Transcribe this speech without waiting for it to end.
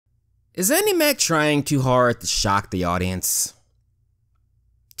Is Andi Mack trying too hard to shock the audience?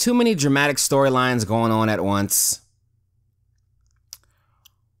 Too many dramatic storylines going on at once?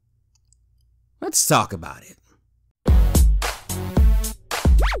 Let's talk about it.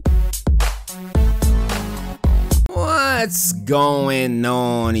 What's going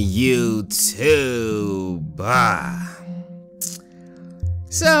on, YouTube?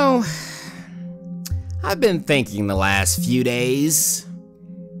 So, I've been thinking the last few days,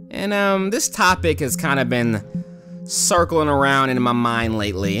 and this topic has kind of been circling around in my mind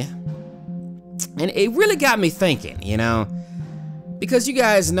lately, and it really got me thinking, you know, because you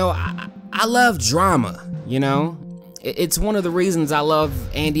guys know I love drama, you know. It's one of the reasons I love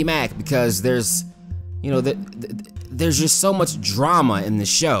Andi Mack, because there's, you know, there's just so much drama in the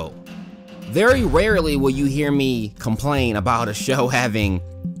show. Very rarely will you hear me complain about a show having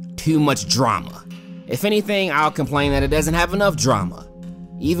too much drama. If anything, I'll complain that it doesn't have enough drama,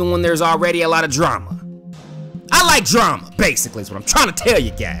 even when there's already a lot of drama. I like drama, basically, is what I'm trying to tell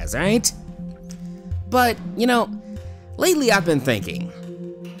you guys, alright? But, you know, lately I've been thinking,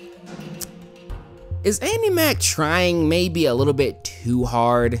 is Andi Mack trying maybe a little bit too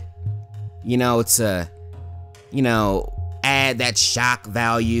hard, you know, to, you know, add that shock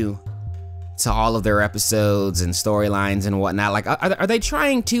value to all of their episodes and storylines and whatnot? Like, are they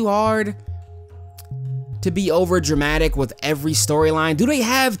trying too hard to be over dramatic with every storyline? Do they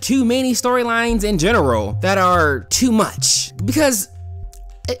have too many storylines in general that are too much? Because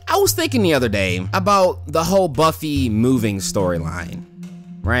I was thinking the other day about the whole Buffy moving storyline,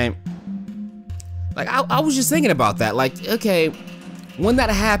 right? Like, I was just thinking about that. Like, okay, when that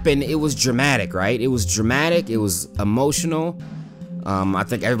happened, it was dramatic, right? It was dramatic, it was emotional. I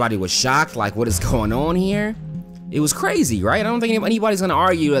think everybody was shocked, like, what is going on here? It was crazy, right? I don't think anybody's gonna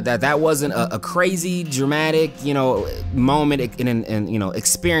argue that wasn't a crazy, dramatic, you know, moment and you know,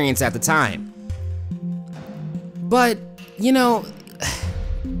 experience at the time. But, you know,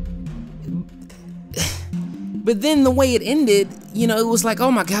 but then the way it ended, you know, it was like,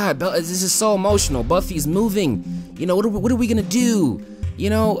 oh my God, this is so emotional. Buffy's moving. You know, what are we gonna do? You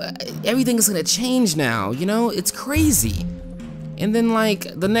know, everything is gonna change now. You know, it's crazy. And then,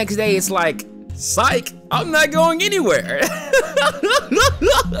 like, the next day, it's like, psych, I'm not going anywhere.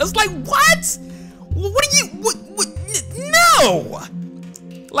 It's like, what? What are you, what, no!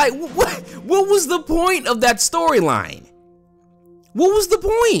 Like, what was the point of that storyline? What was the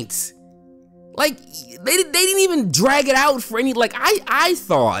point? Like, they didn't even drag it out for any, like, I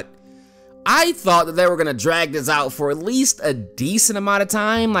thought that they were gonna drag this out for at least a decent amount of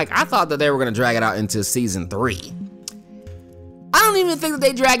time. Like, I thought that they were gonna drag it out into season 3. I don't even think that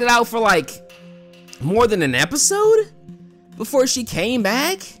they dragged it out for, like, more than an episode before she came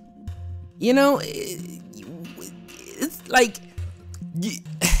back. You know, it's like,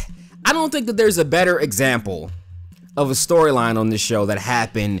 I don't think that there's a better example of a storyline on this show that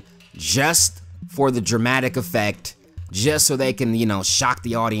happened just for the dramatic effect, just so they can, you know, shock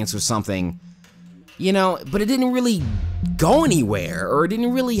the audience or something, you know, but it didn't really go anywhere, or it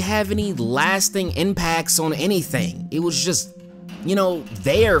didn't really have any lasting impacts on anything. It was just, you know,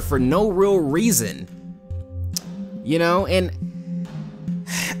 there for no real reason, you know. And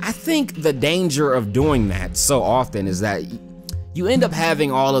I think the danger of doing that so often is that you end up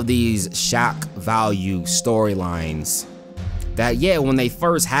having all of these shock value storylines that, yeah, when they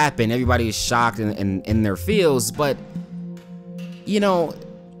first happen, everybody is shocked and in their feels, but, you know,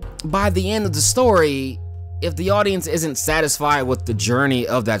 by the end of the story, if the audience isn't satisfied with the journey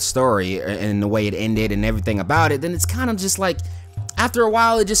of that story and the way it ended and everything about it, then it's kind of just like, after a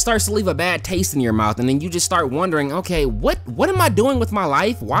while, it just starts to leave a bad taste in your mouth, and then you just start wondering, okay, what am I doing with my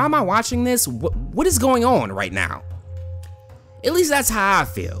life? Why am I watching this? What is going on right now? At least that's how I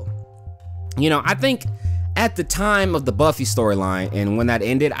feel. You know, I think at the time of the Buffy storyline and when that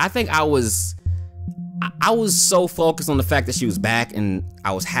ended, I think I was so focused on the fact that she was back, and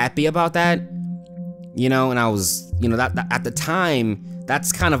I was happy about that. You know, and I was, you know, that at the time,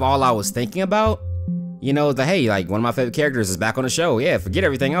 that's kind of all I was thinking about. You know, hey, like, one of my favorite characters is back on the show. Yeah, forget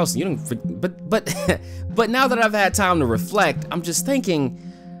everything else. You don't, but now that I've had time to reflect, I'm just thinking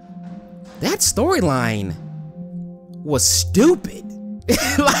that storyline was stupid.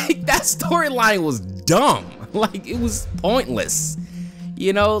 Like, that storyline was dumb. Like, it was pointless.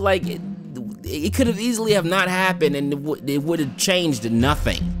 You know, like, it could have easily have not happened, and it would have changed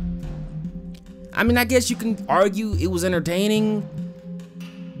nothing. I mean, I guess you can argue it was entertaining,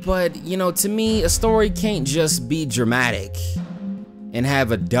 but, you know, to me, a story can't just be dramatic and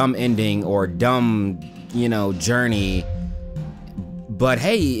have a dumb ending or dumb, you know, journey, But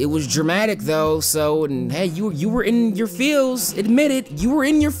hey, it was dramatic though, so, and hey, you were in your feels, admit it, you were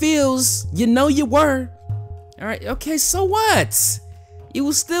in your feels, you know you were. All right, okay, so what? It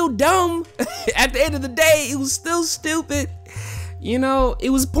was still dumb. At the end of the day, it was still stupid. You know, it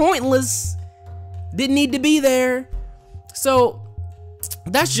was pointless. Didn't need to be there. So,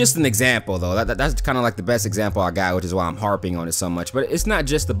 that's just an example though. That's kind of like the best example I got, which is why I'm harping on it so much. But it's not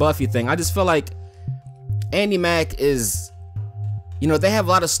just the Buffy thing. I just feel like Andi Mack is, you know, they have a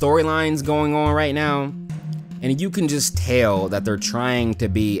lot of storylines going on right now, and you can just tell that they're trying to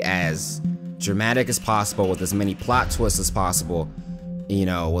be as dramatic as possible with as many plot twists as possible, you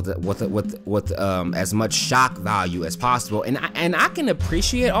know, with as much shock value as possible, and I can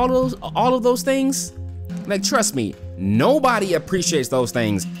appreciate all of those things. Like, trust me, nobody appreciates those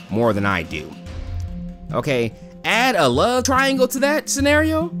things more than I do. Okay, add a love triangle to that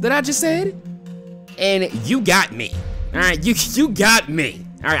scenario that I just said, and you got me. All right, you got me.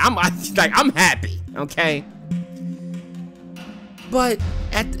 All right, I'm happy. Okay, but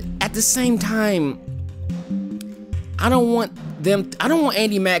at the same time, I don't want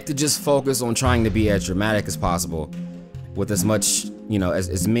Andi Mack to just focus on trying to be as dramatic as possible with as much, you know,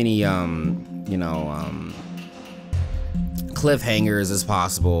 as many cliffhangers as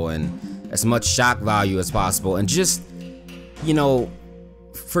possible and as much shock value as possible, and just, you know,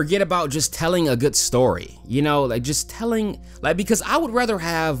 forget about just telling a good story, you know, like just telling, like, because I would rather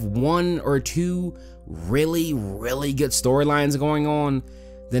have 1 or 2 really good storylines going on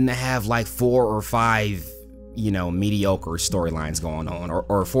than to have like 4 or 5, you know, mediocre storylines going on,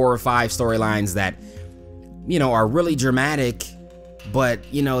 or 4 or 5 storylines that, you know, are really dramatic, but,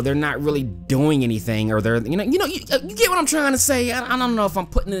 you know, they're not really doing anything, or they're, you get what I'm trying to say. I don't know if I'm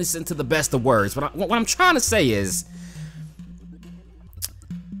putting this into the best of words, but what I'm trying to say is,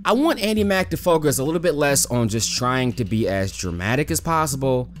 I want Andi Mack to focus a little bit less on just trying to be as dramatic as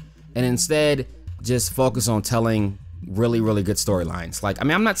possible, and instead just focus on telling really good storylines. Like, I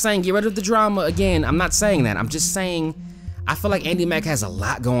mean, I'm not saying get rid of the drama again. I'm not saying that. I'm just saying I feel like Andi Mack has a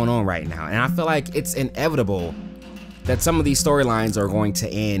lot going on right now, and I feel like it's inevitable that some of these storylines are going to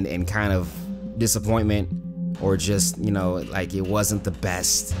end in kind of disappointment, or just, you know, like it wasn't the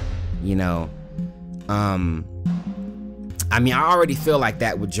best, you know. I mean, I already feel like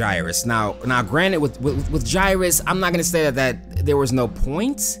that with Jairus. Now granted, with Jairus, I'm not gonna say that there was no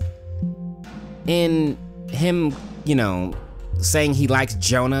point in him, you know, saying he likes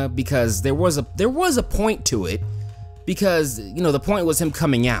Jonah, because there was a point to it, because, you know, the point was him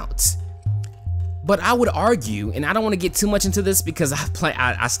coming out. But I would argue, and I don't want to get too much into this because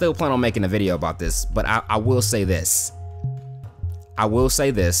I still plan on making a video about this, but I will say this. I will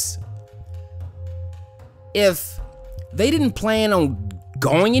say this. If they didn't plan on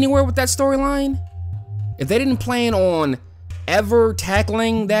going anywhere with that storyline, if they didn't plan on ever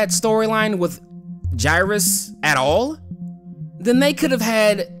tackling that storyline with Jairus at all, then they could have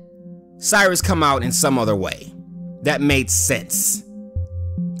had Cyrus come out in some other way that made sense.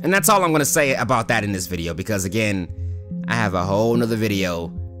 And that's all I'm gonna say about that in this video, because again, I have a whole nother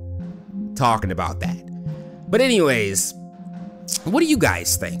video talking about that. But anyways, what do you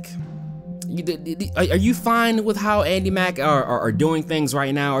guys think? Are you fine with how Andi Mack are doing things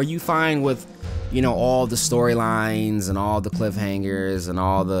right now? Are you fine with, you know, all the storylines and all the cliffhangers and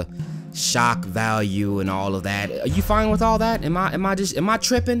all the shock value and all of that? Are you fine with all that? Am I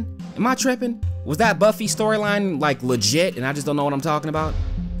tripping? Am I tripping? Was that Buffy storyline like legit and I just don't know what I'm talking about?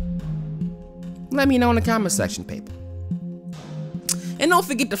 Let me know in the comment section, people. And don't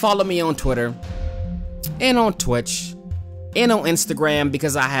forget to follow me on Twitter and on Twitch and on Instagram,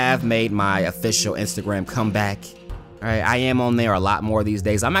 because I have made my official Instagram comeback. All right, I am on there a lot more these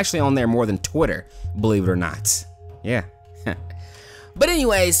days. I'm actually on there more than Twitter, believe it or not. Yeah. But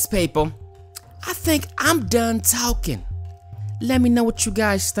anyways, people, I think I'm done talking. Let me know what you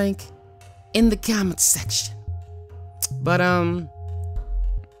guys think in the comment section. But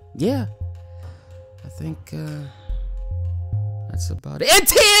yeah, I think that's about it.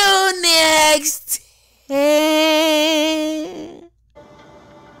 Until next time.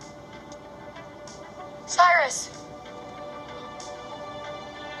 Cyrus.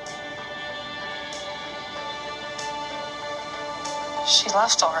 She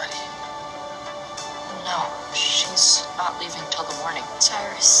left already. No, she's not leaving till the morning.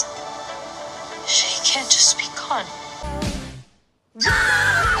 Cyrus. She can't just be gone.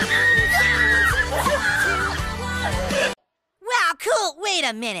 Wow, cool. Wait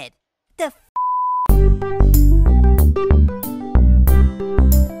a minute.